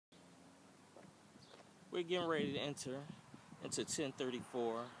We're getting ready to enter into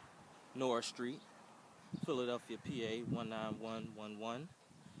 1034 Knorr Street, Philadelphia, PA 19111,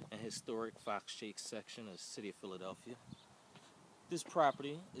 an historic Fox Chase section of the city of Philadelphia. This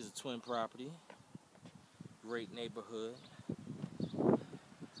property is a twin property, great neighborhood,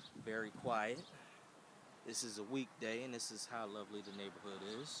 very quiet. This is a weekday and this is how lovely the neighborhood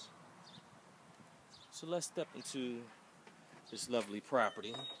is. So let's step into this lovely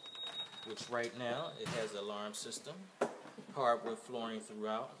property, which right now it has an alarm system, hardwood flooring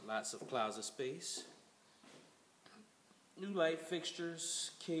throughout, lots of closet space, new light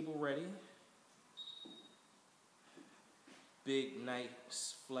fixtures, cable ready, big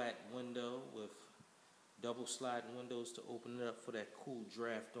nice flat window with double sliding windows to open it up for that cool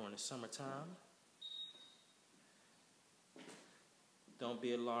draft during the summertime. Don't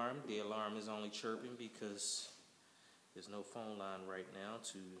be alarmed, the alarm is only chirping because there's no phone line right now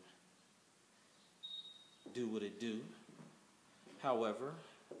to do what it do. However,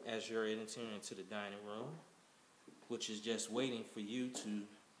 as you're entering into the dining room, which is just waiting for you to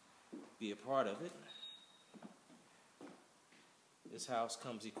be a part of it, this house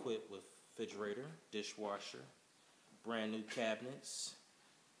comes equipped with refrigerator, dishwasher, brand new cabinets.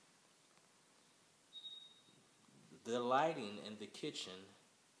 The lighting in the kitchen,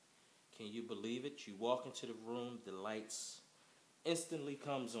 can you believe it? You walk into the room, the lights instantly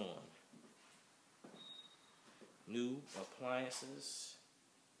comes on. New appliances,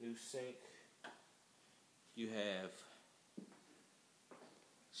 new sink. You have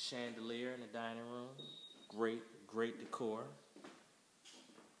chandelier in the dining room. Great decor.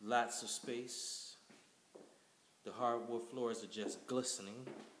 Lots of space. The hardwood floors are just glistening.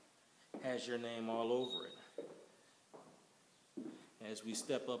 Has your name all over it. As we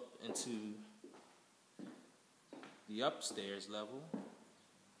step up into the upstairs level,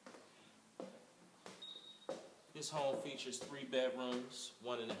 this home features 3 bedrooms,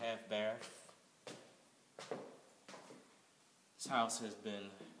 1.5 bath. This house has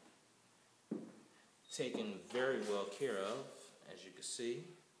been taken very well care of, as you can see.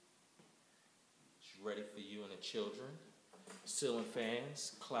 It's ready for you and the children. Ceiling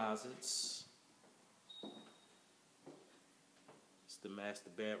fans, closets. It's the master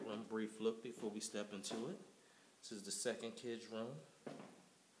bedroom. Brief look before we step into it. This is the second kid's room.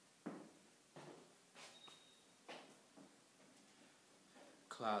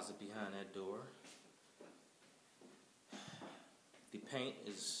 Closet behind that door. The paint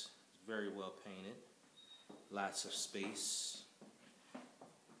is very well painted. Lots of space.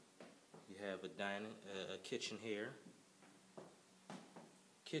 You have a kitchen here.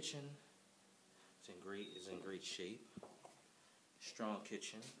 Kitchen is in great shape. Strong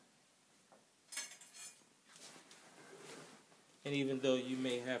kitchen. And even though you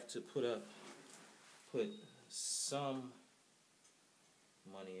may have to put some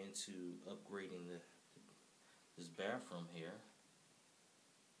money into upgrading this bathroom here,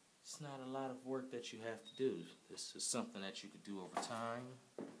 it's not a lot of work that you have to do. This is something that you could do over time.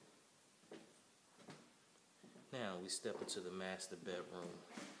 Now we step into the master bedroom.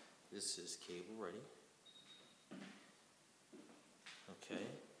 This is cable ready. Okay,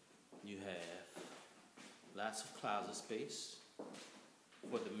 you have lots of closet space.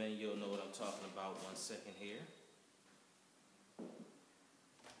 For the men, you'll know what I'm talking about 1 second here.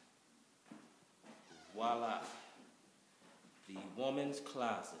 Voila, the woman's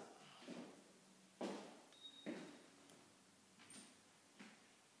closet. The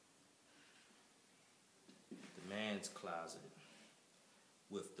man's closet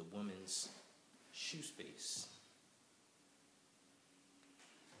with the woman's shoe space.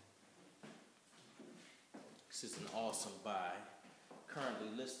 This is an awesome buy, currently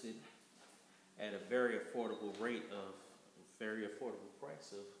listed at a very affordable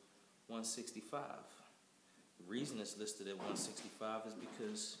price of $165. The reason it's listed at $165 is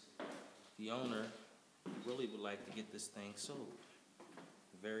because the owner really would like to get this thing sold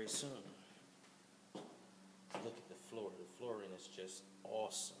very soon. Look at the floor. The flooring is just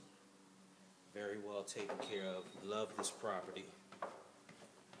awesome. Very well taken care of. Love this property.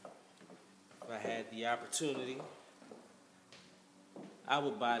 If I had the opportunity, I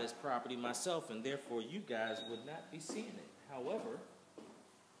would buy this property myself, and therefore you guys would not be seeing it. However,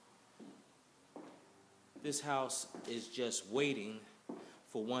 this house is just waiting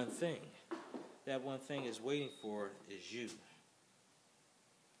for one thing. That one thing it's waiting for is you.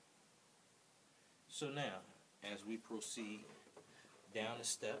 So now, as we proceed down the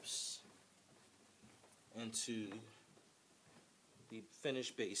steps into the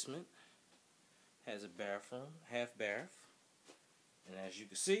finished basement, has a bathroom, half bath, and as you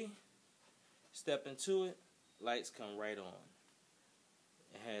can see, Step into it, lights come right on.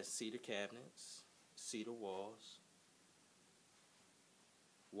 It has cedar cabinets, cedar walls,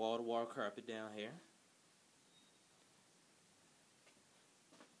 wall-to-wall carpet down here.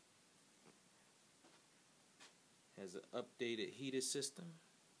 Has an updated heated system,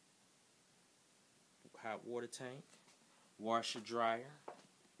 hot water tank, washer dryer,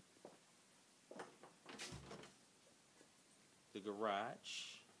 the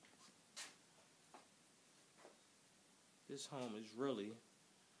garage. This home is really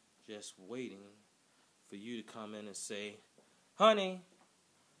just waiting for you to come in and say, honey,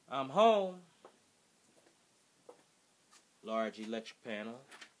 I'm home. Large electric panel,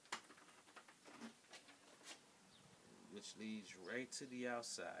 which leads right to the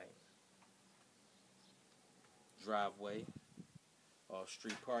outside. Driveway,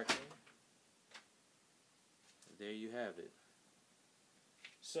 off-street parking. There you have it.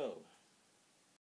 So,